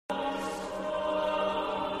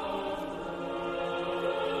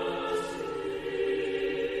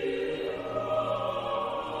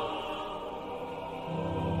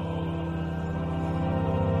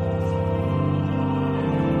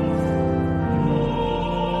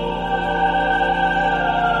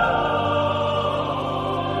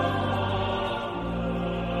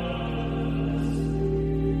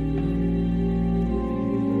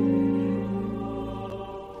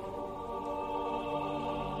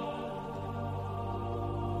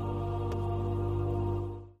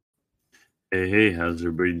Hey, how's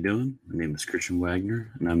everybody doing? My name is Christian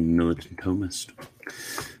Wagner, and I'm a militant Thomist.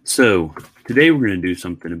 So, today we're going to do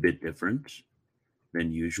something a bit different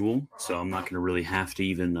than usual. So, I'm not going to really have to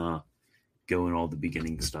even go in all the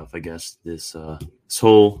beginning stuff. I guess this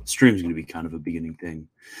whole stream is going to be kind of a beginning thing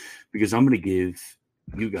because I'm going to give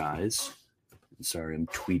you guys. Sorry, I'm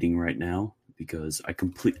tweeting right now because I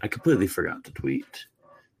completely forgot to tweet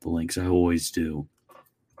the links. I always do.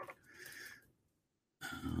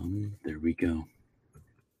 There we go.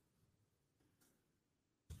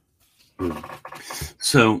 Boom.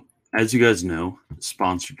 So, as you guys know,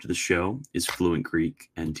 sponsor to the show is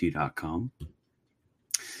FluentGreekNT.com.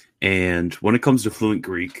 And when it comes to Fluent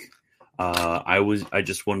Greek, I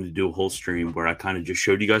just wanted to do a whole stream where I kind of just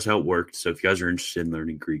showed you guys how it worked. So if you guys are interested in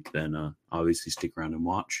learning Greek, then obviously stick around and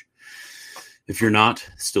watch. If you're not,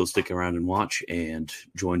 still stick around and watch and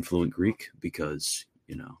join Fluent Greek because,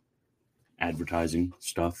 advertising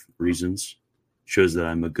stuff, reasons shows that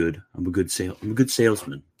I'm a good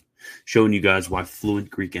salesman. Showing you guys why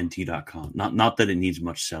FluentGreekNT.com. Not that it needs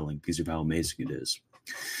much selling because of how amazing it is.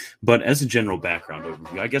 But as a general background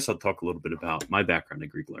overview, I guess I'll talk a little bit about my background in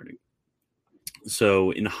Greek learning. So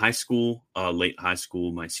in high school, late high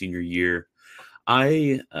school, my senior year,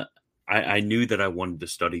 I knew that I wanted to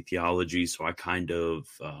study theology, so I kind of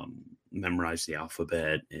memorized the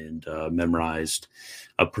alphabet and memorized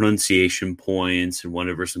pronunciation points and went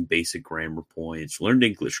over some basic grammar points. Learned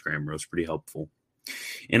English grammar. It was pretty helpful.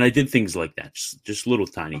 And I did things like that, just little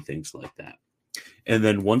tiny things like that. And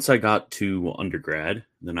then once I got to undergrad,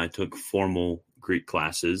 then I took formal Greek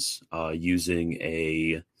classes using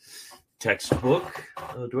a textbook.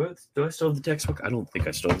 Do I still have the textbook? I don't think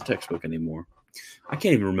I still have the textbook anymore. I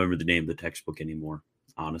can't even remember the name of the textbook anymore,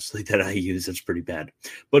 honestly, that I use. That's pretty bad.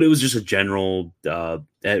 But it was just a general,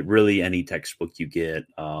 really any textbook you get,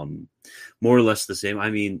 more or less the same. I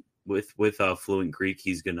mean, with Fluent Greek,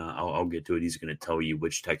 I'll get to it. He's going to tell you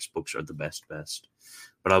which textbooks are the best.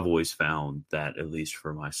 But I've always found that, at least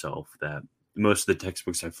for myself, that most of the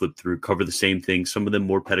textbooks I flip through cover the same thing. Some of them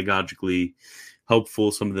more pedagogically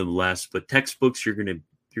helpful, some of them less. But textbooks, you're gonna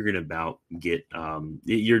about get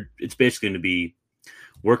it's basically going to be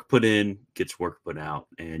work put in gets work put out,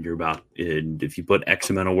 and and if you put X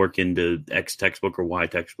amount of work into X textbook or Y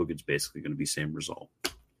textbook, it's basically going to be same result.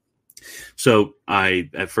 So I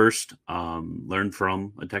at first learned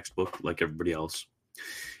from a textbook like everybody else.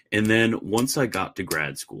 And then once I got to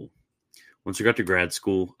grad school,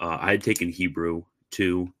 I had taken Hebrew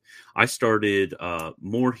too. I started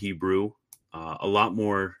more Hebrew, a lot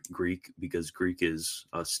more Greek because Greek is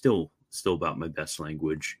still about my best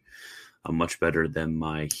language, much better than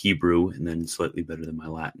my Hebrew, and then slightly better than my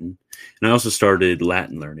Latin. And I also started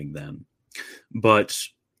Latin learning then. But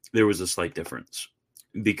there was a slight difference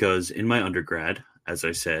because in my undergrad, as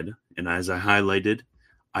I said, and as I highlighted,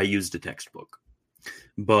 I used a textbook.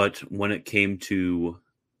 But when it came to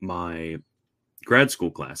my grad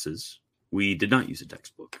school classes, we did not use a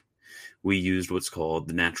textbook. We used what's called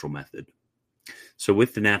the natural method. So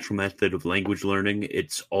with the natural method of language learning,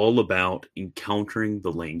 it's all about encountering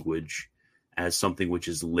the language as something which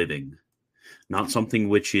is living, not something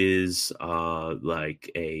which is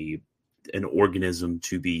like an organism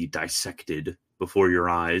to be dissected before your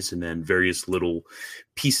eyes, and then various little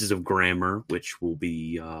pieces of grammar which will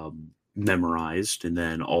be memorized and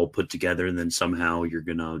then all put together, and then somehow you're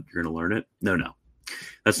gonna learn it. No,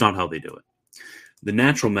 that's not how they do it. The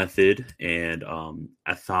natural method, and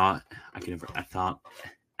I thought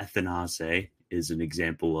Athanase is an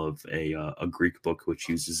example of a Greek book which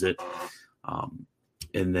uses it,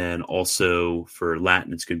 and then also for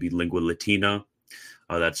Latin it's going to be Lingua Latina.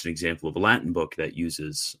 That's an example of a Latin book that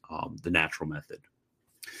uses the natural method.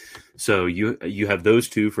 So you have those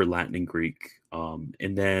two for Latin and Greek, and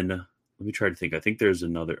then let me try to think. I think there's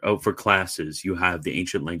another. Oh, for classes, you have the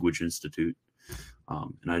Ancient Language Institute.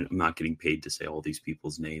 And I'm not getting paid to say all these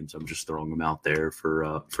people's names. I'm just throwing them out there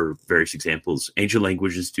for various examples. Ancient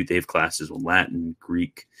Language Institute, they have classes on Latin,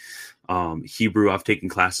 Greek, Hebrew. I've taken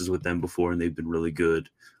classes with them before, and they've been really good.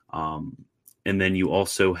 And then you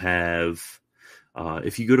also have,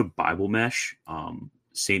 if you go to Bible Mesh,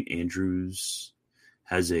 St. Andrew's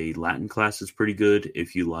has a Latin class that's pretty good.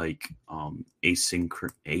 If you like asynchronic,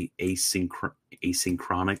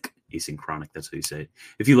 that's how you say it.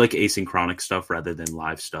 If you like asynchronic stuff rather than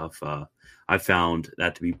live stuff, I found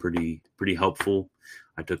that to be pretty helpful.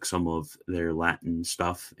 I took some of their Latin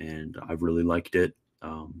stuff and I really liked it.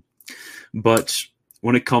 But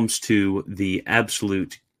when it comes to the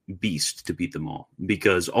absolute beast to beat them all,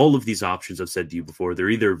 because all of these options I've said to you before, they're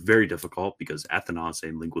either very difficult because Athanase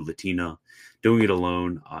and Lingua Latina, doing it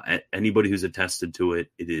alone, anybody who's attested to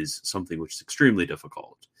it, it is something which is extremely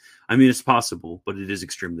difficult. I mean, it's possible, but it is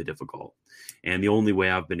extremely difficult. And the only way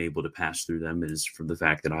I've been able to pass through them is from the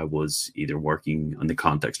fact that I was either working in the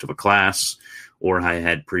context of a class, or I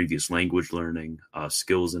had previous language learning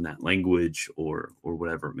skills in that language, or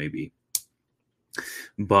whatever it may be.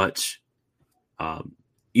 But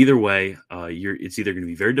either way, it's either going to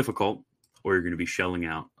be very difficult, or you're going to be shelling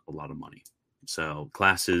out a lot of money. So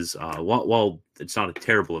classes, while it's not a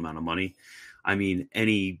terrible amount of money, I mean,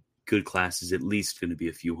 any good class is at least going to be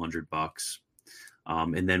a few $100.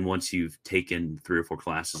 And then once you've taken 3 or 4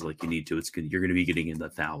 classes like you need to, you're going to be getting in the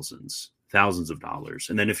thousands of dollars.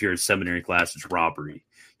 And then if you're in seminary class, it's robbery.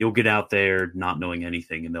 You'll get out there not knowing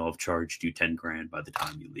anything, and they'll have charged you 10 grand by the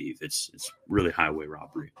time you leave. It's really highway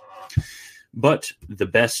robbery. But the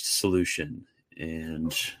best solution,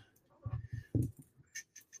 and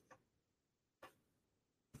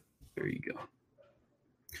there you go.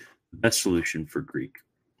 The best solution for Greek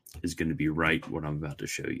is going to be right what I'm about to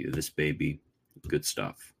show you. This baby, good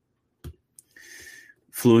stuff.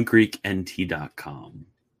 FluentGreekNT.com.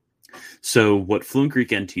 So what Fluent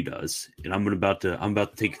Greek NT does, and I'm about to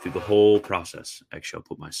take you through the whole process. Actually, I'll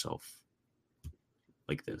put myself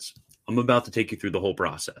like this. I'm about to take you through the whole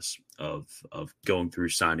process of going through,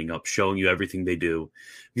 signing up, showing you everything they do.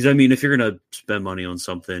 Because, I mean, if you're going to spend money on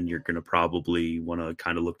something, you're going to probably want to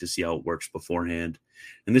kind of look to see how it works beforehand.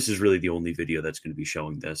 And this is really the only video that's going to be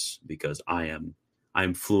showing this, because I am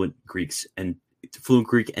Fluent Greek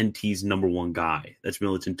NT's number one guy. That's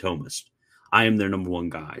Militant Thomist. I am their number one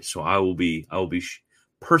guy. So I will be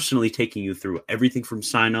personally taking you through everything from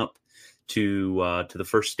sign up to the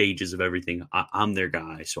first stages of everything. I'm their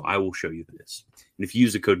guy, so I will show you this. And if you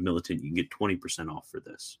use the code Militant, you can get 20% off for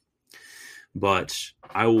this. But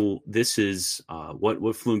this is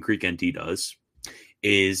what Fluent Greek NT does,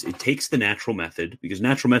 is it takes the natural method, because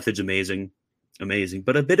natural method's amazing,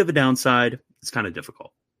 but a bit of a downside, it's kind of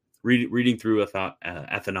difficult. Reading through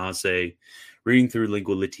Athanase, reading through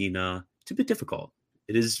Lingua Latina, it's a bit difficult.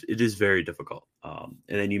 It is very difficult. And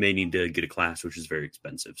then you may need to get a class, which is very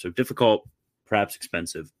expensive. So difficult, perhaps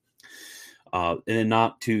expensive, and then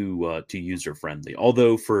not too user friendly.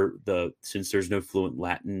 Although since there's no Fluent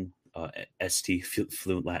Latin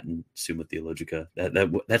Fluent Latin Summa Theologica,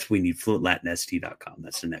 that's what we need. FluentLatinST.com.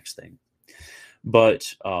 That's the next thing.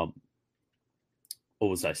 But what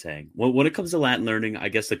was I saying? When it comes to Latin learning, I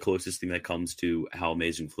guess the closest thing that comes to how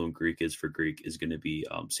amazing Fluent Greek is for Greek is going to be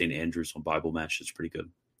St. Andrews on Bible Mesh. It's pretty good.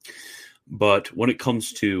 But when it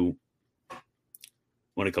comes to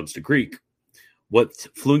Greek, what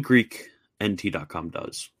FluentGreekNT.com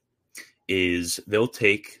does is they'll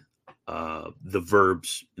take the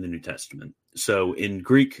verbs in the New Testament. So in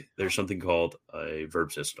Greek, there's something called a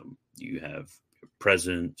verb system. You have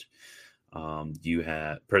present. You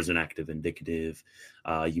have present, active, indicative.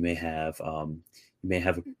 You may have an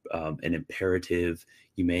imperative.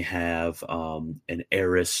 You may have an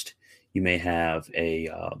aorist. You may have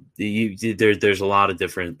there's a lot of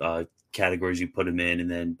different categories you put them in,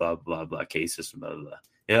 and then blah blah blah, case system, blah blah blah.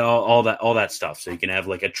 Yeah, all that stuff. So you can have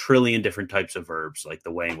like a trillion different types of verbs, like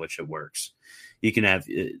the way in which it works. You can have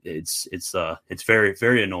it's very,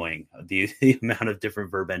 very annoying, the amount of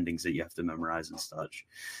different verb endings that you have to memorize and such.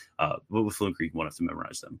 But with Fluent Greek, you won't have to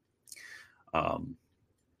memorize them.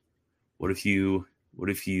 What if you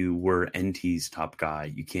were NT's top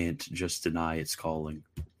guy? You can't just deny its calling.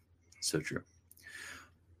 So true.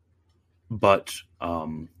 But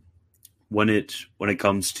when it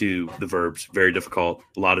comes to the verbs, very difficult.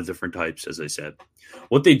 A lot of different types, as I said.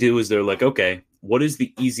 What they do is they're like, okay, what is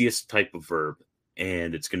the easiest type of verb?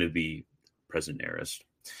 And it's going to be present aorist.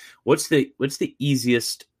 What's the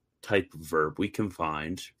easiest type of verb we can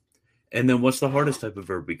find? And then what's the hardest type of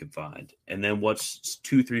verb we can find? And then what's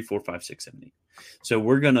 2, 3, 4, 5, 6, 7, 8? So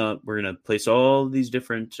we're gonna place all these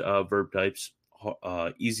different verb types,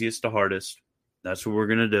 easiest to hardest. That's what we're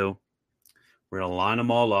gonna do. We're gonna line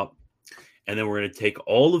them all up, and then we're gonna take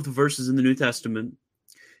all of the verses in the New Testament,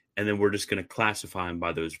 and then we're just gonna classify them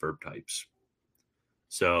by those verb types.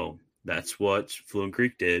 So that's what Fluent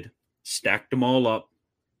Greek did. Stacked them all up.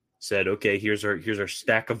 Said, okay, here's our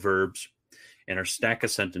stack of verbs and our stack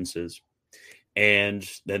of sentences. And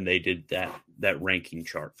then they did that ranking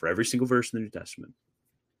chart for every single verse in the New Testament.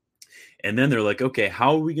 And then they're like, okay,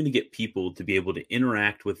 how are we going to get people to be able to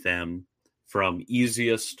interact with them from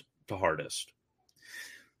easiest to hardest?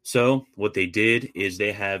 So what they did is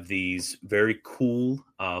they have these very cool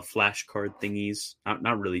flashcard thingies,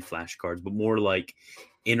 not really flashcards, but more like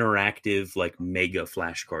interactive like mega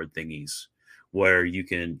flashcard thingies where you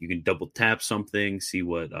can double tap something, see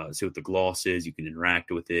what the gloss is. You can interact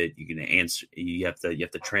with it. You can answer. You have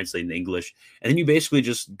to translate in English, and then you basically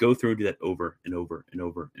just go through and do that over and over and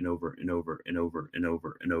over and over and over and over and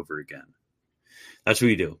over and over again. That's what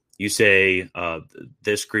you do. You say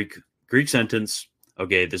this Greek sentence.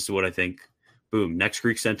 Okay, this is what I think. Boom. Next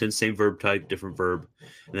Greek sentence, same verb type, different verb,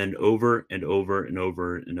 and then over and over and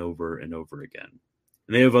over and over and over again.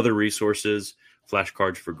 And they have other resources,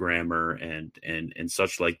 flashcards for grammar and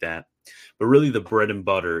such like that. But really the bread and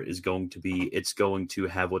butter is going to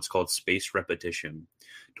have what's called spaced repetition,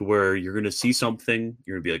 to where you're going to see something.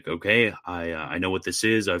 You're going to be like, okay, I know what this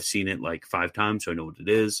is. I've seen it like 5 times, so I know what it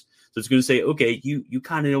is. So it's going to say, okay, you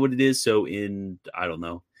kind of know what it is. So in, I don't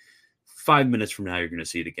know, 5 minutes from now, you're going to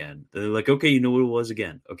see it again. Then they're like, okay, you know what it was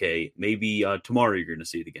again. Okay, maybe tomorrow you're going to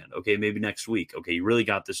see it again. Okay, maybe next week. Okay, you really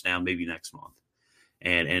got this now. Maybe next month.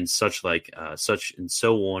 And such and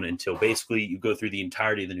so on until basically you go through the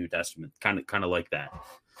entirety of the New Testament, kind of like that.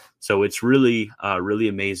 So it's really really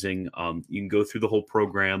amazing. You can go through the whole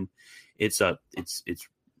program. It's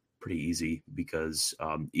pretty easy because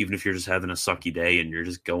even if you're just having a sucky day and you're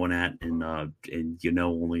just going at and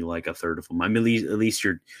only like a third of them, I mean, at least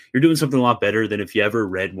you're doing something a lot better than if you ever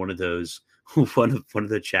read one of those one of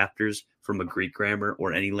the chapters from a Greek grammar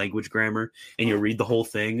or any language grammar, and you read the whole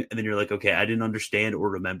thing, and then you're like, okay, I didn't understand or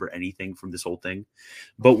remember anything from this whole thing.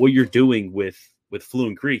 But what you're doing with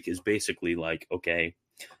Fluent Greek is basically like, okay,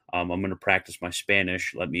 I'm going to practice my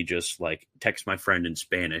Spanish. Let me just like text my friend in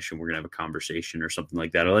Spanish, and we're going to have a conversation or something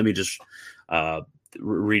like that. Or let me just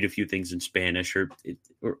read a few things in Spanish or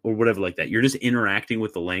whatever like that. You're just interacting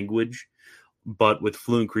with the language. But with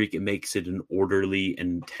Fluent Greek, it makes it an orderly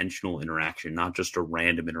and intentional interaction, not just a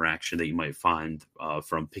random interaction that you might find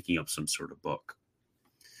from picking up some sort of book.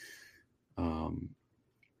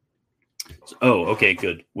 Okay,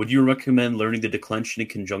 good. Would you recommend learning the declension and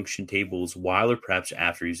conjunction tables while or perhaps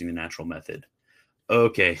after using the natural method?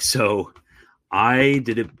 Okay, so I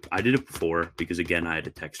did it before because, again, I had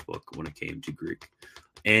a textbook when it came to Greek.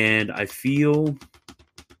 And I feel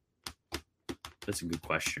that's a good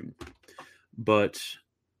question. But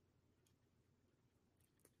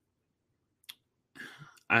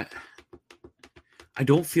I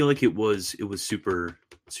don't feel like it was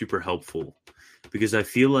super helpful, because I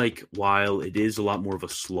feel like while it is a lot more of a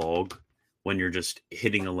slog when you're just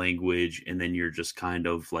hitting a language and then you're just kind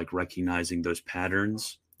of like recognizing those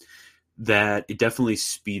patterns, that it definitely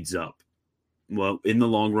speeds up. Well, in the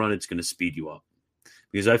long run, it's going to speed you up.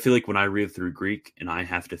 Because I feel like when I read through Greek and I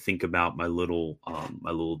have to think about my little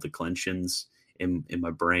declensions in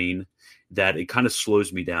my brain, that it kind of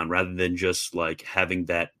slows me down rather than just like having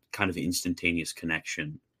that kind of instantaneous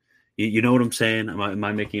connection. You know what I'm saying? Am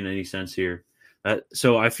I making any sense here?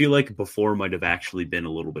 So I feel like before might have actually been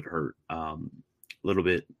a little bit hurt, a little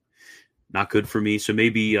bit not good for me. So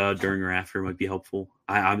maybe during or after might be helpful.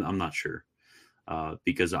 I'm not sure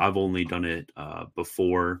because I've only done it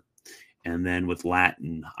before. And then with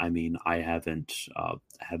Latin, I mean, I haven't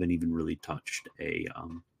even really touched I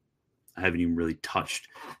haven't even really touched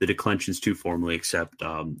the declensions too formally, except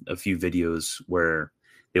a few videos where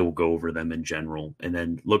they will go over them in general. And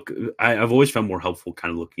then I've always found more helpful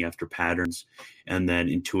kind of looking after patterns and then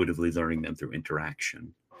intuitively learning them through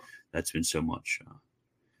interaction. That's been so much.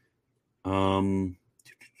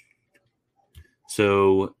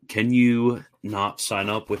 So can you not sign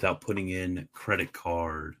up without putting in credit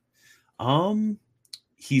card?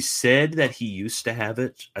 He said that he used to have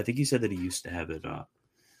it. I think he said that he used to have it.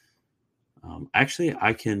 Actually,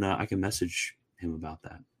 I can message him about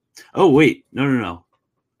that. Oh wait, no.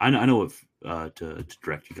 I know what to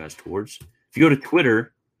direct you guys towards. If you go to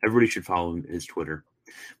Twitter, everybody should follow his Twitter.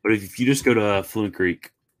 But if you just go to Fluent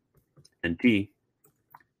Greek NT, he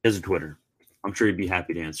has a Twitter. I'm sure he'd be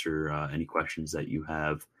happy to answer any questions that you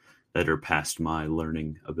have that are past my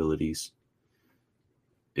learning abilities.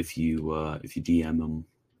 If you DM him,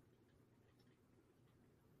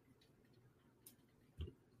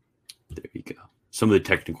 there you go. Some of the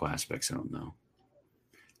technical aspects I don't know.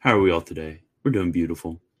 How are we all today? We're doing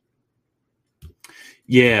beautiful.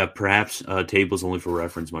 Yeah, perhaps tables only for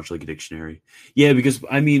reference, much like a dictionary. Yeah, because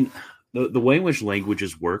I mean, the way in which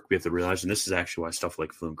languages work, we have to realize, and this is actually why stuff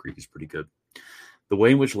like Fluent Greek is pretty good. The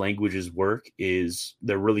way in which languages work is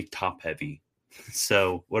they're really top heavy.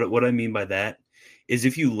 So what I mean by that is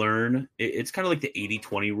if you learn, it's kind of like the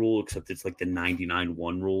 80-20 rule, except it's like the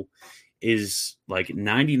 99-1 rule, is like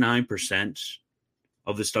 99%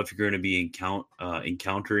 of the stuff you're going to be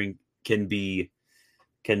encountering can be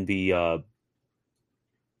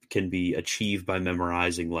can be achieved by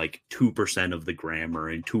memorizing like 2% of the grammar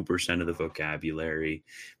and 2% of the vocabulary,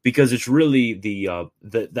 because it's really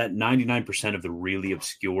that 99% of the really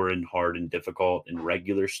obscure and hard and difficult and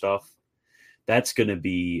regular stuff. That's going to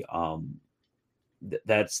be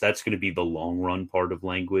that's going to be the long run part of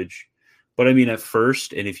language. But I mean, at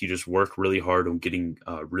first, and if you just work really hard on getting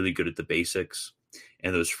really good at the basics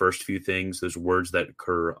and those first few things, those words that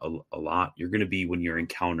occur a lot, you're going to be, when you're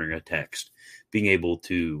encountering a text, being able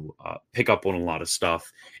to pick up on a lot of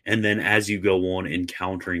stuff. And then as you go on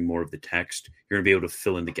encountering more of the text, you're going to be able to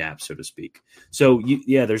fill in the gaps, so to speak. So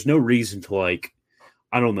yeah, there's no reason to, like,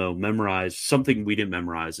 I don't know, memorize something we didn't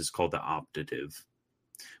memorize. Is called the optative.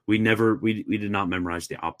 We did not memorize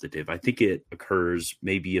the optative. I think it occurs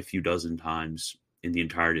maybe a few dozen times in the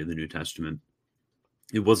entirety of the New Testament.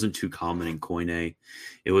 It wasn't too common in Koine.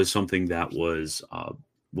 It was something that was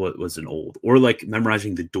what was an old, or like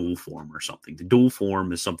memorizing the dual form or something. The dual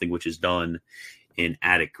form is something which is done in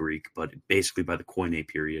Attic Greek, but basically by the Koine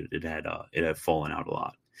period, it had fallen out a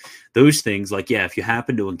lot. Those things, like, yeah, if you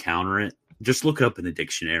happen to encounter it, just look it up in the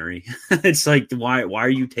dictionary. It's like, why are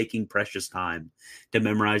you taking precious time to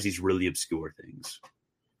memorize these really obscure things?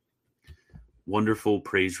 Wonderful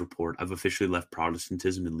praise report. I've officially left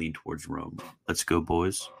Protestantism and leaned towards Rome. Let's go,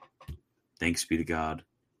 boys. Thanks be to God.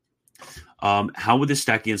 How would this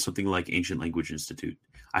stack against something like Ancient Language Institute?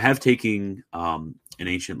 I have taken an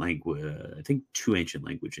ancient language, I think 2 Ancient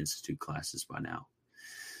Language Institute classes by now.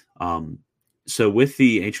 So with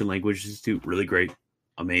the Ancient Language Institute, really great,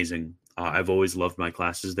 amazing. I've always loved my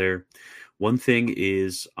classes there. One thing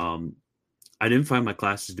is, I didn't find my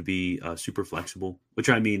classes to be super flexible, which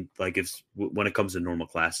I mean, like, when it comes to normal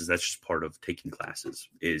classes, that's just part of taking classes.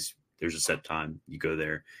 Is there's a set time, you go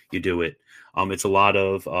there, you do it. It's a lot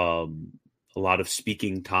of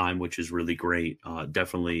speaking time, which is really great.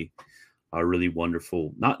 Definitely really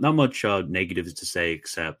wonderful. Not much negatives to say,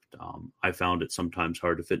 except I found it sometimes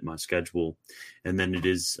hard to fit in my schedule, and then it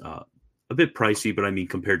is a bit pricey. But I mean,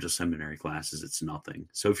 compared to seminary classes, it's nothing.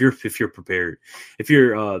 So if you're prepared, if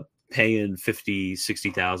you're paying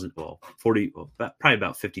 $50,000-$60,000, probably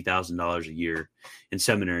about $50,000 a year in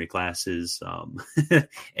seminary classes,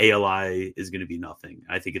 ALI is going to be nothing.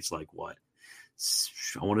 I think it's like, what,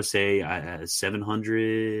 I want to say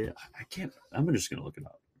 700. I can't. I'm just going to look it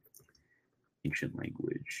up. Ancient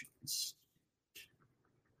language.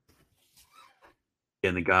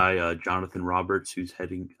 And the guy Jonathan Roberts, who's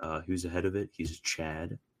ahead of it, he's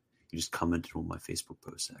Chad. He just commented on my Facebook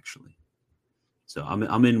post, actually. So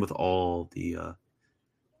I'm in with all the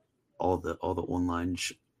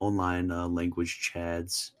online language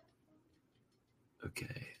chads.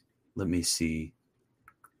 Okay, let me see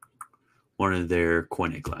one of their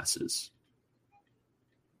Koine classes.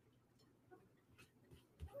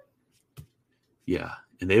 Yeah,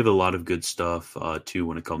 and they have a lot of good stuff too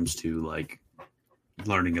when it comes to, like,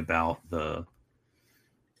 learning about the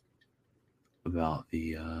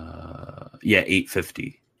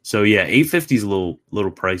 850. So yeah, 850 is a little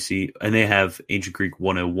pricey, and they have Ancient Greek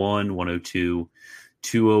 101, 102,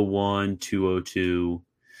 201, 202,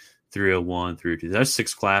 301, 302. That's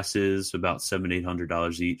 6 classes, about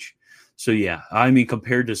 $700-$800 each. So yeah, I mean,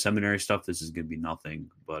 compared to seminary stuff, this is going to be nothing.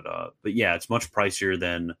 But yeah, it's much pricier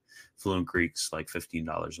than Fluent Greek's, like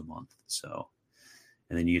 $15 a month. So,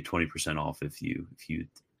 and then you get 20% off if you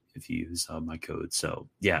use my code. So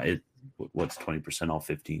yeah, what's 20% off?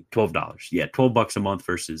 $12. Yeah, $12 a month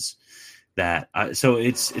versus that. So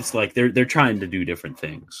it's like they're trying to do different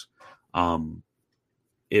things.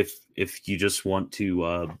 If you just want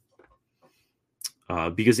to,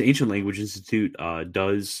 because the Ancient Language Institute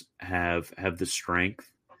does have the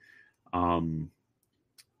strength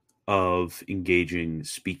of engaging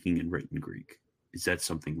speaking and written Greek. Is that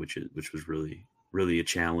something which was really a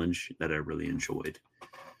challenge that I really enjoyed.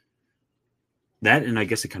 That, and I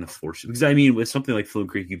guess it kind of forced it, because I mean, with something like Fluent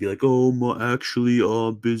Greek, you'd be like, "Oh,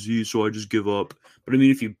 I'm busy, so I just give up." But I mean,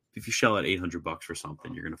 if you shell out $800 for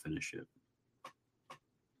something, you're gonna finish it.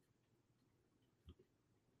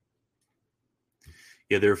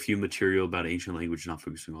 Yeah, there are a few material about ancient language not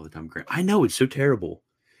focusing all the time. I know, it's so terrible.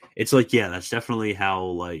 It's like, yeah, that's definitely how,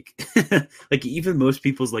 like, like even most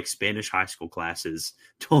people's, like, Spanish high school classes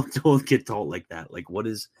don't get taught like that. Like, what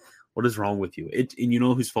is wrong with you? And you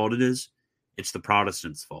know whose fault it is? It's the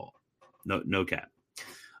Protestants' fault. No cap.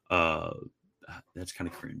 That's kind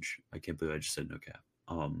of cringe. I can't believe I just said no cap.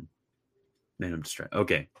 Man, I'm distracted.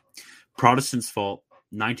 Okay. Protestants' fault.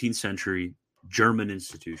 19th century German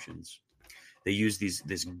institutions. They use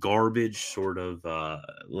this garbage sort of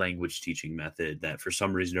language teaching method that for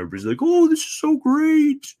some reason everybody's like, "Oh, this is so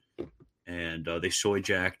great." And they soy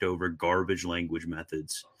jacked over garbage language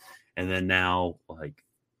methods and then now like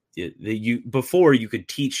you before you could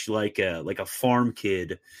teach like a farm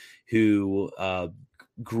kid who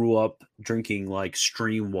grew up drinking like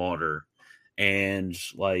stream water and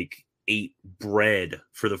like ate bread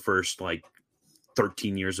for the first like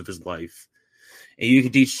 13 years of his life. And you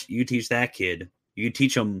teach that kid, you could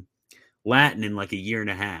teach him Latin in like a year and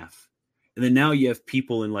a half. And then now you have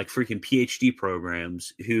people in like freaking PhD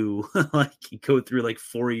programs who like go through like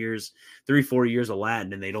 4 years, 3-4 years of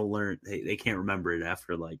Latin, and they don't learn, they can't remember it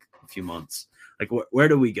after like a few months. Like where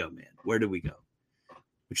do we go, man? Where do we go?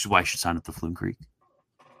 Which is why I should sign up to Fluent Greek.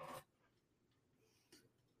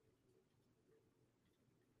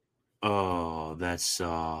 Oh, that's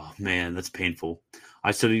man, that's painful. I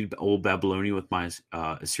studied Old Babylonian with my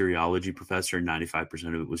Assyriology professor, and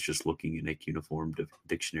 95% of it was just looking in a cuneiform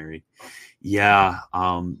dictionary. Yeah,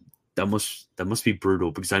 that must be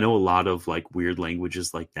brutal because I know a lot of like weird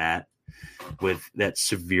languages like that with that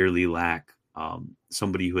severely lack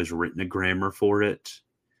somebody who has written a grammar for it.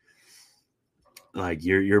 Like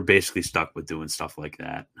you're basically stuck with doing stuff like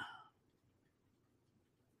that.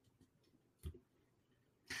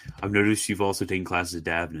 I've noticed you've also taken classes at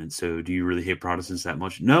Davenant. So do you really hate Protestants that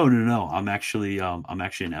much? No. I'm actually an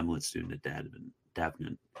Emlet student at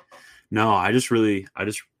Davenant. No, I just really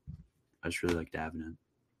like Davenant.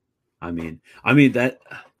 I mean that.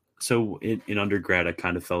 So in undergrad, I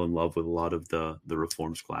kind of fell in love with a lot of the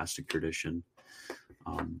Reformed scholastic tradition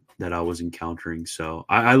that I was encountering. So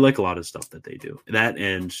I like a lot of stuff that they do. That,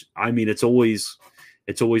 and I mean, it's always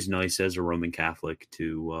nice as a Roman Catholic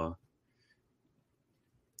to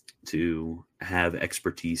have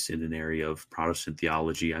expertise in an area of Protestant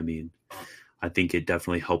theology. I mean, I think it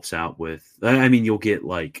definitely helps out with, I mean, you'll get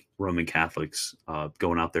like Roman Catholics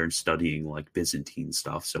going out there and studying like Byzantine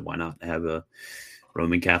stuff. So why not have a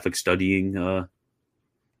Roman Catholic studying a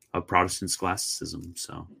Protestant scholasticism?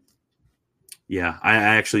 So yeah, I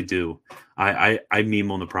actually do. I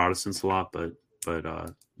meme on the Protestants a lot, but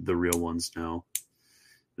the real ones know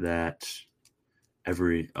that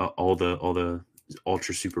all the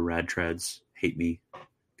ultra super rad treads hate me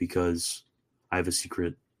because I have a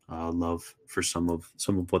secret love for some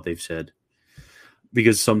of what they've said.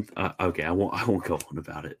 Because some okay, I won't go on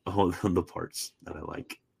about it on the parts that I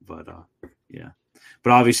like, but yeah.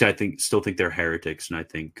 But obviously, I still think they're heretics, and I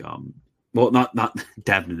think well, not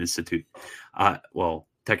Davenant Institute. Well,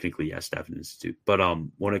 technically yes, Davenant Institute, but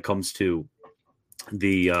when it comes to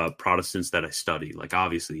the Protestants that I study, like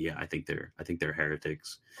obviously, yeah, I think they're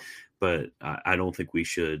heretics. But I don't think we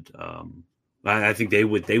should. I think they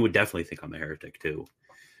would definitely think I'm a heretic too.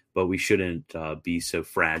 But we shouldn't be so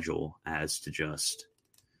fragile as to just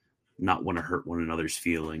not want to hurt one another's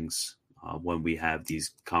feelings when we have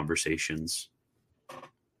these conversations.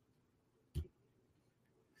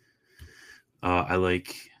 I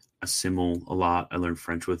like Assimil a lot. I learned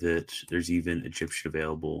French with it. There's even Egyptian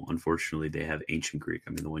available. Unfortunately, they have ancient Greek. I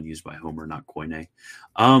mean, the one used by Homer, not Koine.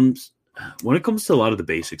 When it comes to a lot of the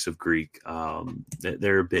basics of Greek,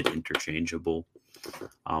 they're a bit interchangeable.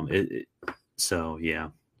 So yeah,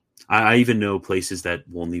 I even know places that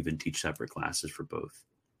won't even teach separate classes for both.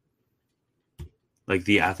 Like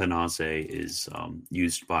the Athanase is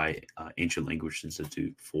used by Ancient Language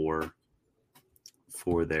Institute for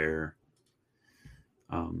their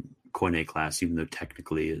Koine class, even though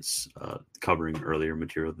technically it's covering earlier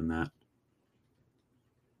material than that.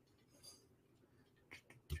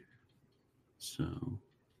 So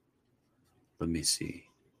let me see.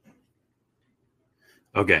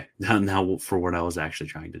 Okay, now for what I was actually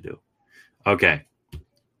trying to do. Okay,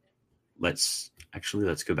 let's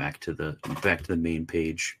go back to the main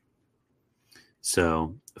page.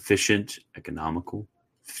 So efficient, economical,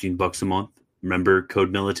 $15 a month. Remember,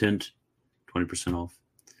 code militant, 20% off.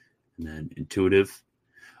 And then intuitive.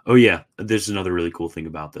 Oh yeah, there's another really cool thing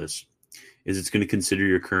about this is it's going to consider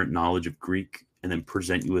your current knowledge of Greek and then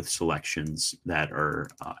present you with selections that are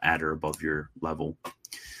at or above your level.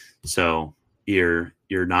 So you're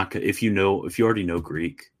not, if you already know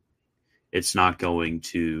Greek, it's not going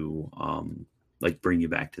to like bring you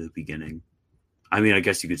back to the beginning. I mean, I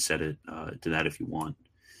guess you could set it to that if you want,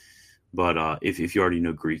 but if you already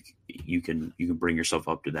know Greek, you can bring yourself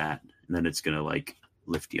up to that, and then it's gonna like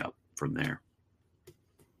lift you up from there.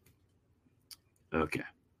 Okay,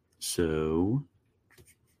 so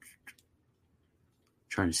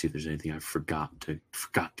trying to see if there's anything I forgot to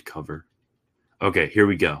cover. Okay, here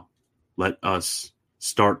we go. Let us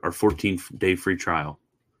start our 14-day free trial.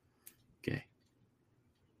 Okay,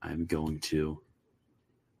 I'm going to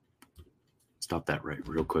stop that right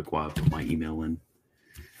real quick while I put my email in.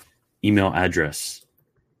 Email address: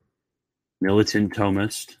 militant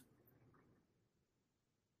Thomist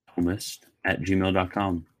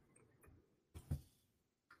militant@gmail.com.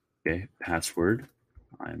 Okay, password.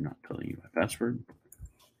 I am not telling you my password.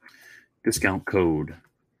 Discount code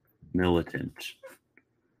militant.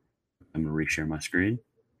 I'm going to reshare my screen.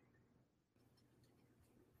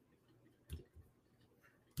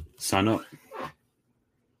 Sign up.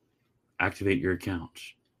 Activate your account.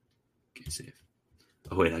 Okay, save.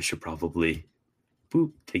 Oh, wait, I should probably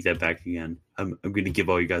take that back again. I'm going to give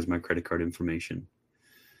all you guys my credit card information.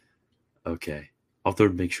 Okay. I'll have to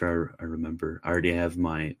make sure I remember. I already have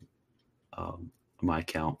my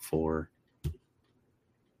account for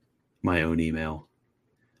my own email.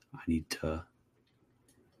 I need to.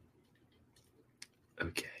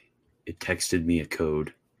 Okay. It texted me a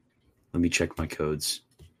code. Let me check my codes.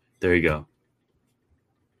 There you go.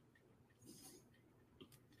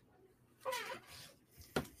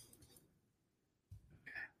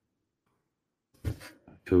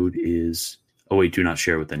 Code is. Oh wait, do not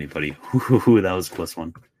share with anybody. That was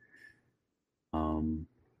 +1.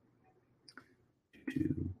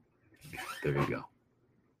 There you go.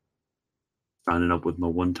 Signing up with my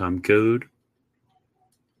one-time code.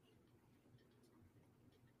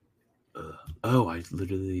 Oh, I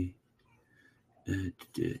literally.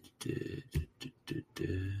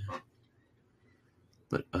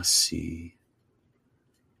 Let us see.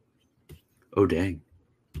 Oh dang.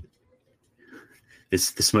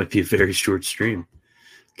 This might be a very short stream.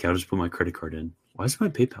 Okay, I'll just put my credit card in. Why is my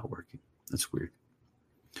PayPal working? That's weird.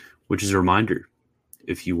 Which is a reminder,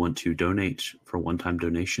 if you want to donate for a one-time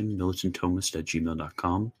donation,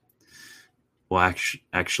 militantthomas@gmail.com. Well,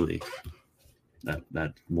 actually,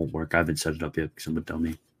 that won't work. I haven't set it up yet because I'm a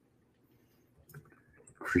dummy.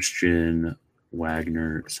 Christian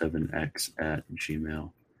Wagner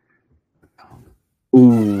 7x@gmail.com.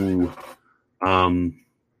 Ooh.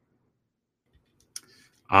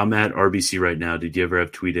 I'm at RBC right now. Did you ever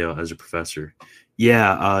have Tweedale as a professor?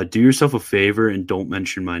 Yeah, do yourself a favor and don't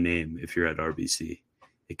mention my name if you're at RBC.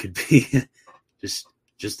 It could be just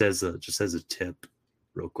as a tip,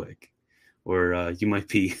 real quick, or you might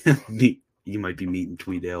be meeting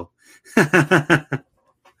Tweedale.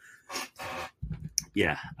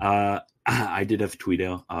 Yeah, I did have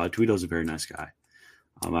Tweedale. Tweedale's a very nice guy.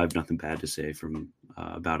 I have nothing bad to say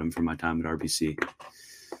about him from my time at RBC.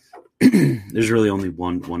 There's really only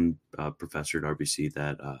one professor at RBC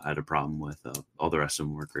that I had a problem with. All the rest of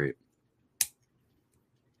them were great.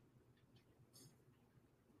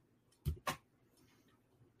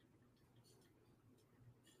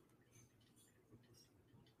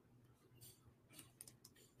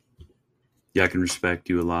 Yeah, I can respect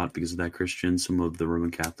you a lot because of that, Christian. Some of the Roman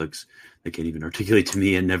Catholics, they can't even articulate to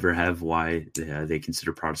me and never have why they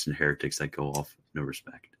consider Protestant heretics that go off no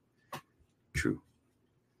respect. True.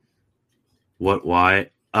 What? Why?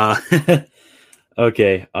 Okay.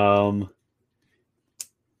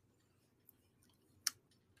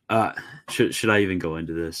 Should I even go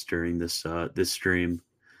into this during this stream?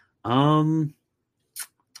 Nah.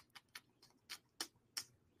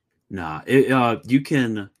 You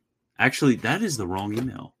can actually. That is the wrong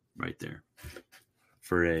email right there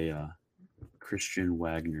for a Christian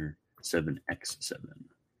Wagner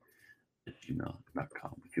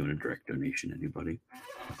 7x7@gmail.com. If you want a direct donation, anybody.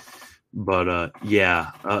 But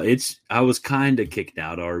yeah, I was kind of kicked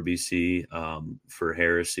out of RBC for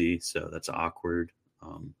heresy, so that's awkward.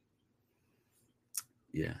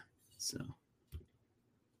 Yeah, so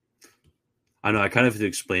I know I kind of have to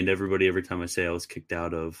explain to everybody every time I say I was kicked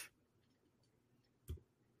out of.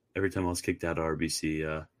 Every time I was kicked out of RBC,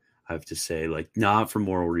 I have to say not for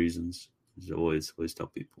moral reasons. I always tell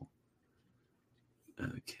people.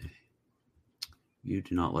 Okay. You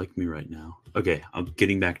do not like me right now. Okay, I'm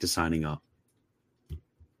getting back to signing up.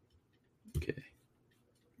 Okay.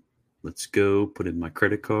 Let's go put in my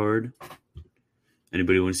credit card.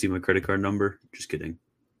 Anybody want to see my credit card number? Just kidding.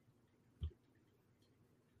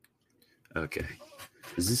 Okay.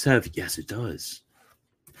 Does this have... Yes, it does.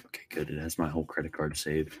 Okay, good. It has my whole credit card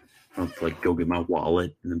saved. I'll go get my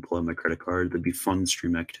wallet and then pull out my credit card. That'd be fun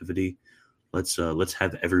stream activity. Let's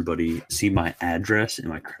have everybody see my address and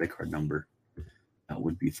my credit card number. That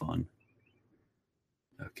would be fun.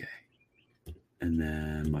 Okay. And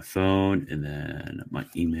then my phone, and then my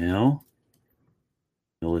email,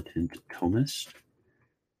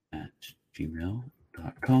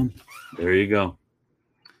 militantthomas@gmail.com. There you go.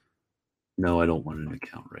 No, I don't want an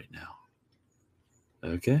account right now.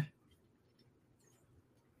 Okay.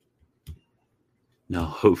 No,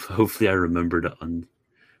 hopefully I remember to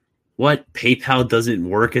What? PayPal doesn't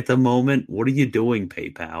work at the moment? What are you doing,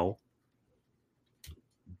 PayPal?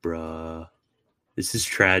 Bruh. This is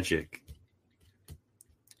tragic.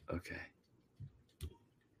 Okay.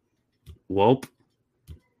 Welp.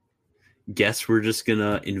 Guess we're just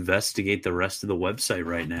gonna investigate the rest of the website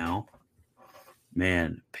right now.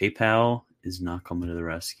 Man, PayPal is not coming to the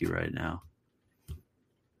rescue right now.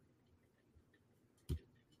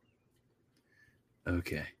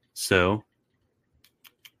 Okay, so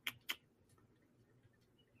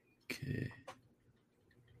okay.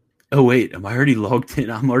 Oh wait, am I already logged in?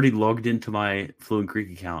 I'm already logged into my Fluent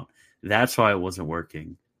Greek account. That's why it wasn't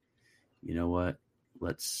working. You know what?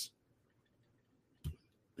 Let's.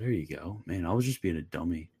 There you go, man. I was just being a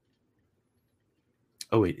dummy.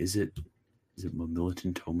 Oh wait, is it my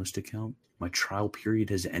Militant Thomist account? My trial period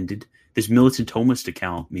has ended. This Militant Thomist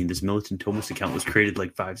account. I mean, this Militant Thomist account was created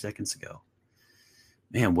like 5 seconds ago.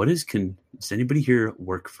 Man, what is does anybody here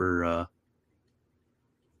work for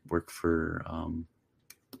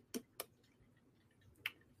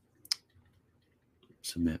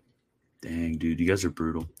Submit? Dang, dude, you guys are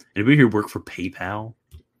brutal. Anybody here work for PayPal?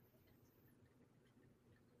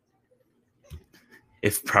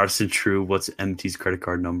 If Protestant true, what's MT's credit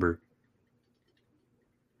card number?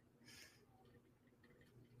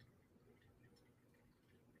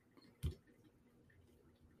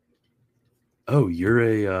 Oh, you're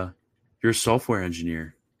a software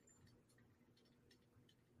engineer.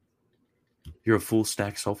 You're a full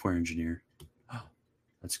stack software engineer. Oh,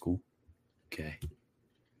 that's cool. Okay.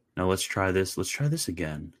 Now let's try this. Let's try this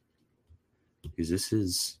again. Because this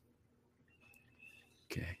is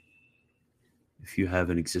okay. If you have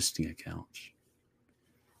an existing account.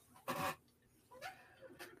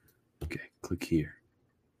 Okay, click here.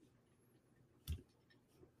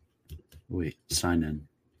 Wait, sign in.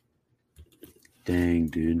 Dang,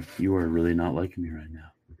 dude. You are really not liking me right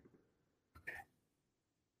now. Okay.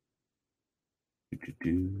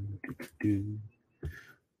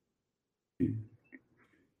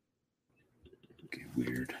 Okay,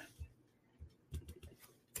 weird.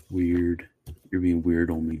 Weird. You're being weird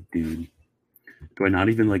on me, dude. Do I not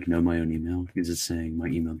even like know my own email? Because it's saying my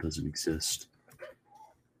email doesn't exist.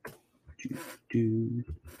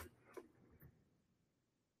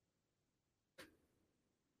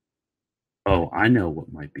 Oh, I know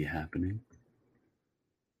what might be happening.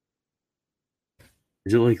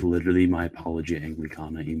 Is it like literally my Apologia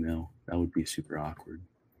Anglicana email? That would be super awkward.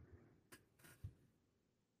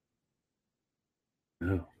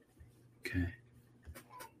 Oh, okay.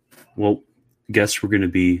 Well, guess we're going to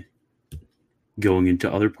be going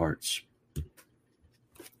into other parts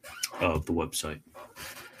of the website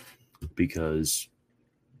because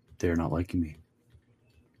they're not liking me.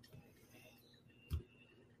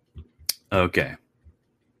 Okay.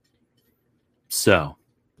 So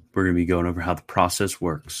we're going to be going over how the process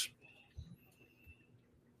works.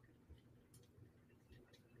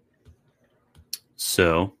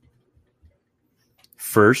 So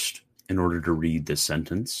first, in order to read this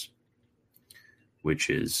sentence, which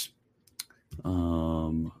is,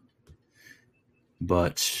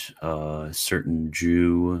 but a certain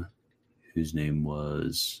Jew whose name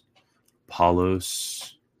was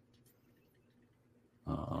Apollos,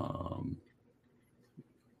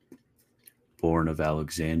 born of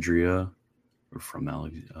Alexandria, or from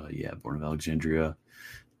born of Alexandria,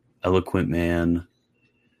 eloquent man.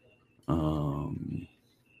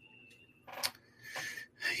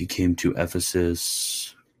 He came to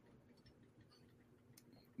Ephesus,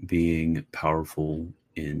 being powerful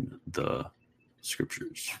in the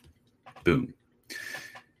scriptures. Boom.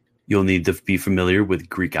 You'll need to be familiar with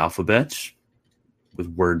Greek alphabet, with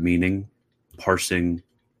word meaning, parsing,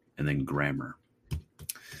 and then grammar.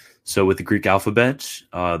 So with the Greek alphabet,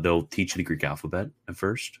 they'll teach you the Greek alphabet at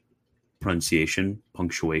first, pronunciation,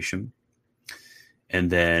 punctuation. And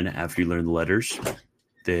then after you learn the letters,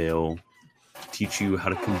 they'll teach you how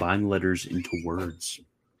to combine letters into words,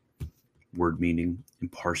 word meaning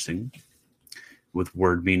and parsing. With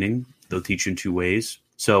word meaning, they'll teach you in 2 ways.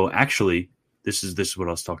 So actually, this is what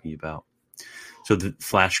I was talking about. So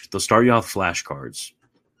they'll start you off with flashcards.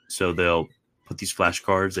 So they'll put these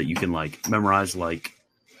flashcards that you can like memorize, like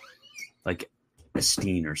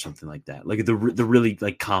Esteen or something like that. Like the really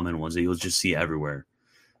like common ones that you'll just see everywhere.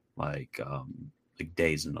 Like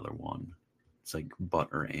day is another one. It's like but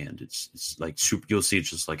or and. It's like super. You'll see it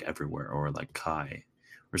just like everywhere, or like Kai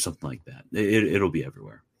or something like that. It'll be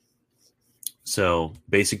everywhere. So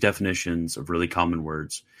basic definitions of really common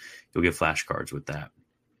words. You'll get flashcards with that.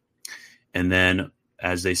 And then,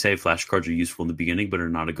 as they say, flashcards are useful in the beginning, but are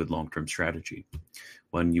not a good long-term strategy.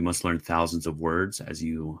 When you must learn thousands of words, as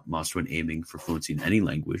you must when aiming for fluency in any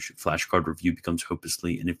language, flashcard review becomes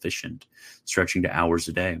hopelessly inefficient, stretching to hours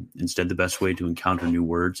a day. Instead, the best way to encounter new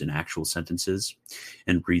words in actual sentences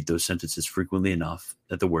and read those sentences frequently enough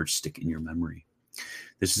that the words stick in your memory.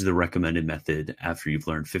 This is the recommended method after you've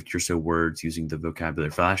learned 50 or so words using the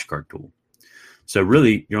vocabulary flashcard tool. So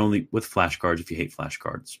really, you're only with flashcards, if you hate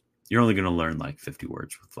flashcards, you're only going to learn like 50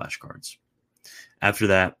 words with flashcards. After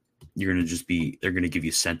that, you're going to just be, they're going to give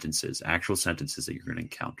you sentences, actual sentences that you're going to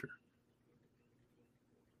encounter.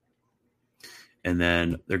 And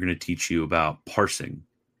then they're going to teach you about parsing.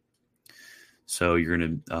 So you're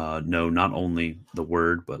going to know not only the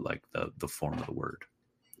word, but like the form of the word.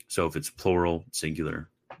 So if it's plural, singular,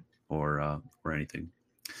 or anything.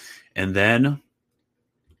 And then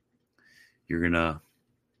you're going to,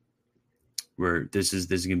 where this is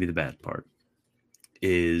going to be the bad part,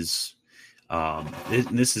 is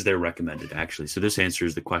this is their recommended, actually. So this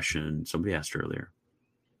answers the question somebody asked earlier.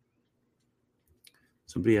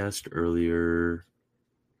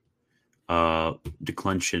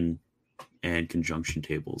 Declension and conjunction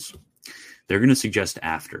tables. They're going to suggest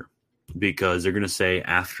after, because they're going to say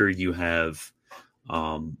after you have,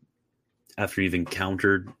 after you've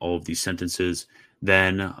encountered all of these sentences,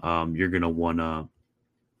 then you're going to want to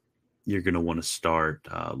start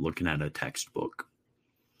looking at a textbook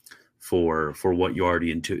for what you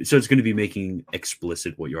already into. So it's going to be making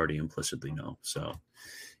explicit what you already implicitly know. So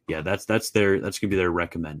yeah, that's going to be their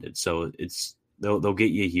recommended. So they'll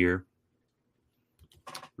get you here,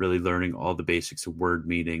 really learning all the basics of word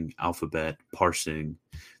meaning, alphabet, parsing.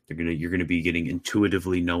 You're gonna be getting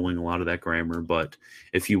intuitively knowing a lot of that grammar. But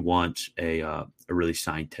if you want a really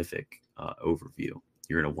scientific overview,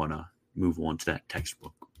 you're gonna want to move on to that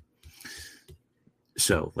textbook.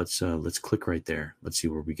 So let's click right there. Let's see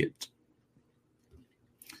where we get.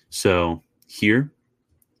 So here,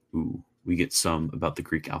 we get some about the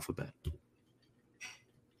Greek alphabet.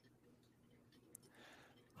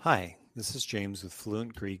 Hi, this is James with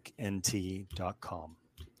FluentGreekNT.com.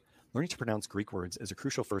 Learning to pronounce Greek words is a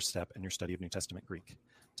crucial first step in your study of New Testament Greek.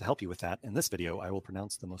 To help you with that, in this video, I will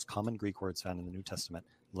pronounce the most common Greek words found in the New Testament,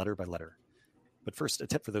 letter by letter. But first, a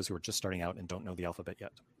tip for those who are just starting out and don't know the alphabet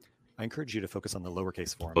yet. I encourage you to focus on the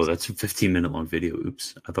lowercase forms. Oh, that's a 15-minute long video.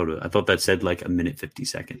 Oops. I thought that said like 1:50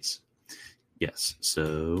 seconds. Yes.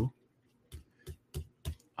 So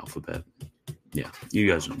alphabet. Yeah, you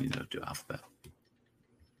guys don't need to do alphabet.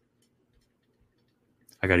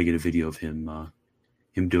 I got to get a video of him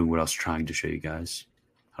doing what I was trying to show you guys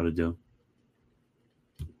how to do.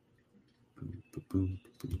 Boom, boom, boom,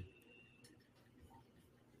 boom.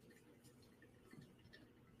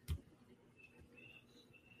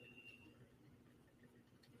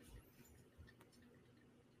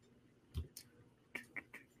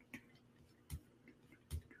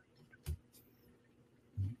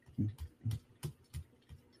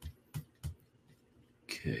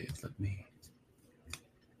 Okay, let me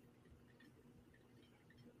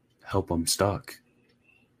help. I'm stuck.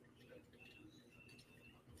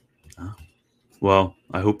 Well,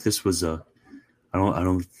 I hope this was I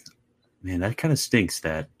don't. Man, that kind of stinks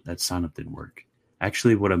that sign up didn't work.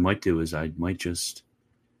 Actually, what I might do is I might just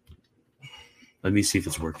let me see if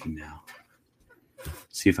it's working now.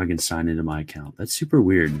 See if I can sign into my account. That's super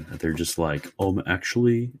weird that they're just like,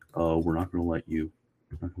 actually, we're not going to let you.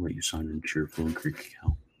 I'm not going to let you sign into your Fluent Greek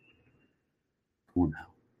account. Come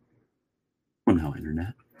on now,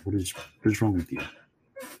 internet. What is wrong with you?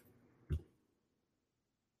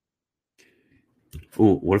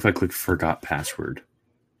 Oh, what if I click forgot password?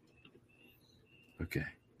 Okay.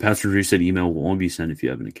 Password reset email will only be sent if you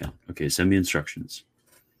have an account. Okay, send me instructions.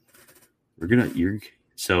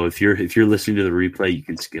 So if you're listening to the replay, you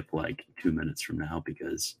can skip like 2 minutes from now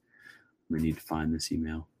because we need to find this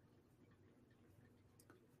email.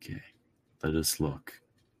 Okay, let us look.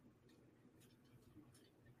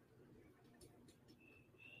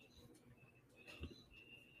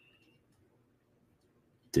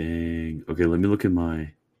 Dang. Okay, let me look at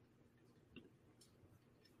my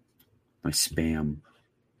spam.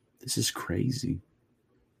 This is crazy.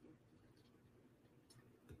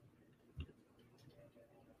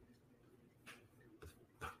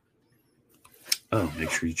 Oh,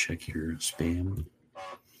 make sure you check your spam.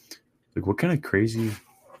 Like, what kind of crazy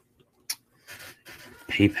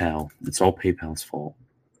PayPal? It's all PayPal's fault.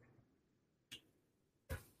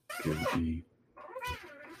 Okay,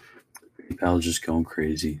 PayPal is just going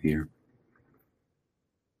crazy here.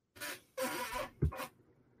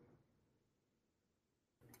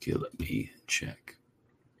 Okay, let me check.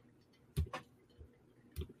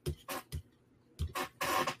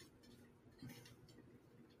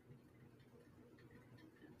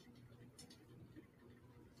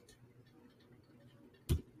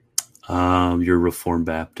 You're a Reformed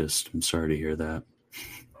Baptist. I'm sorry to hear that.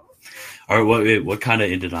 All right, what kind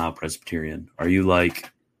of in-denial Presbyterian? Are you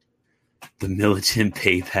like the militant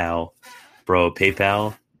PayPal Bro,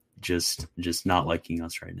 PayPal just not liking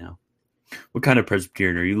us right now. What kind of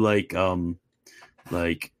Presbyterian are you?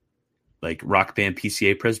 Like Rock Band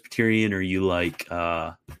PCA Presbyterian, or are you like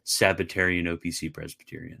Sabbatarian OPC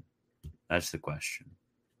Presbyterian? That's the question.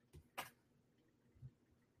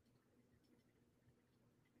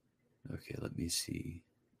 Okay, let me see.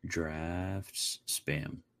 Drafts,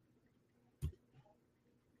 spam.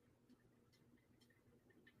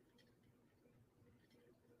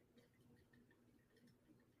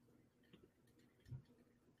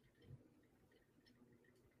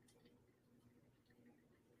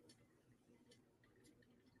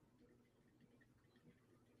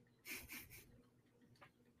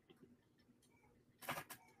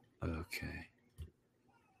 Okay.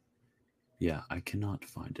 Yeah, I cannot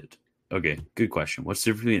find it. Okay, good question. What's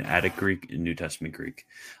the difference between Attic Greek and New Testament Greek?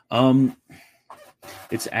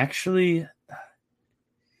 It's actually,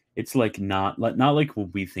 it's like not like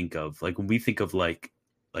what we think of. Like when we think of like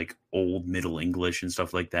old Middle English and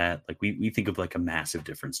stuff like that, like we think of like a massive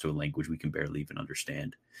difference to a language we can barely even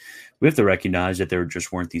understand. We have to recognize that there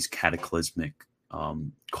just weren't these cataclysmic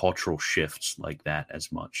cultural shifts like that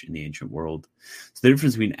as much in the ancient world. So the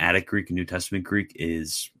difference between Attic Greek and New Testament Greek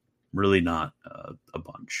is really not a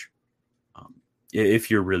bunch.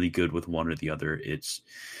 If you're really good with one or the other, it's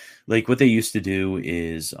like what they used to do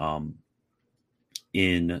is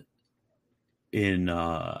in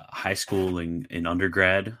high school and in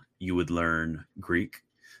undergrad, you would learn Greek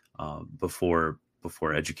before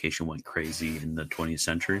education went crazy in the 20th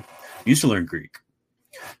century. You used to learn Greek.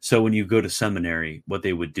 So when you go to seminary, what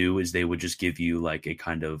they would do is they would just give you like a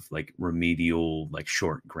kind of like remedial, like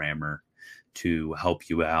short grammar to help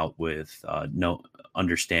you out with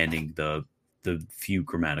understanding the few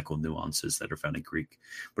grammatical nuances that are found in Greek.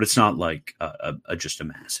 But it's not like just a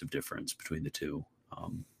massive difference between the two.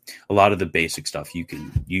 A lot of the basic stuff you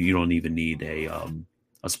don't even need a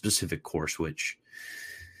specific course which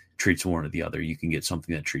treats one or the other. You can get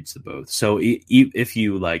something that treats the both. So if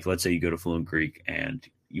you like, let's say you go to Fluent Greek and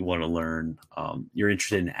you want to learn, you're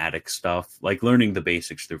interested in Attic stuff, like learning the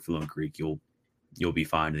basics through Fluent Greek, you'll be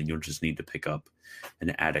fine, and you'll just need to pick up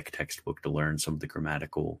an Attic textbook to learn some of the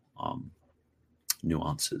grammatical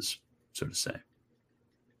nuances, so to say.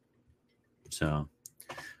 So,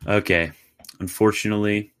 okay.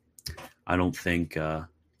 Unfortunately, I don't think for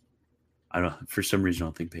some reason I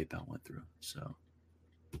don't think PayPal went through. So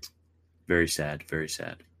very sad, very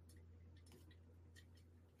sad.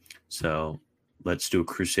 So let's do a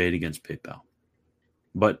crusade against PayPal.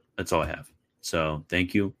 But that's all I have. So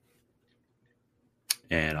thank you.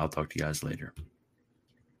 And I'll talk to you guys later.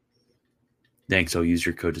 Thanks. I'll use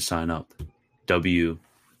your code to sign up. W.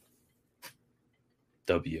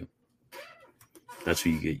 That's what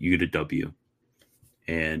you get. You get a W.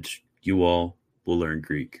 And you all will learn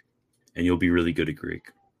Greek. And you'll be really good at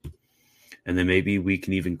Greek. And then maybe we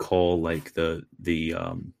can even call like the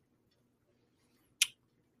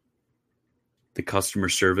customer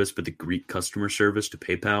service, but the Greek customer service to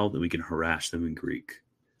PayPal, that we can harass them in Greek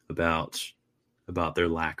about their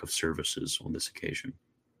lack of services on this occasion,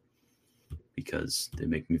 because they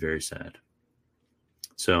make me very sad.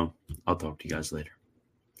 So I'll talk to you guys later.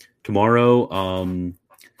 Tomorrow,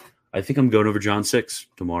 I think I'm going over John 6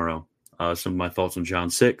 tomorrow. Some of my thoughts on John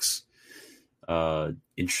 6.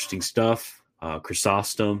 Interesting stuff.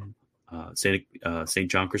 Chrysostom, St.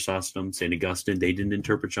 John Chrysostom, St. Augustine, they didn't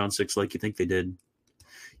interpret John 6 like you think they did.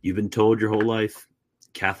 You've been told your whole life.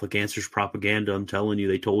 Catholic Answers propaganda, I'm telling you,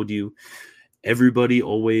 they told you. Everybody,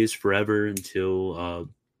 always, forever, until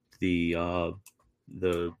the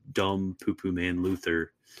dumb poo-poo man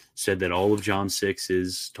Luther said that all of John 6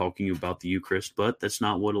 is talking about the Eucharist, but that's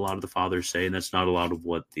not what a lot of the fathers say, and that's not a lot of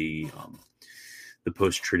what the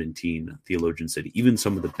post-Tridentine theologians said, even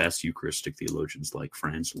some of the best Eucharistic theologians like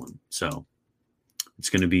Franzlin. So it's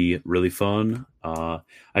going to be really fun.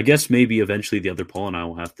 I guess maybe eventually the other Paul and I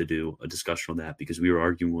will have to do a discussion on that, because we were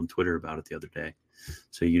arguing on Twitter about it the other day.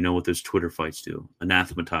 So you know what those Twitter fights do.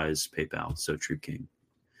 Anathematize PayPal, so true king.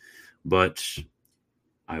 But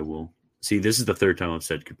I will see. This is the third time I've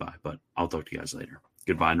said goodbye, but I'll talk to you guys later.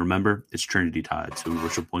 Goodbye. And remember, it's Trinity Tide. So we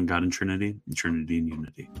worship one God in Trinity and Trinity in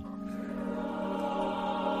unity.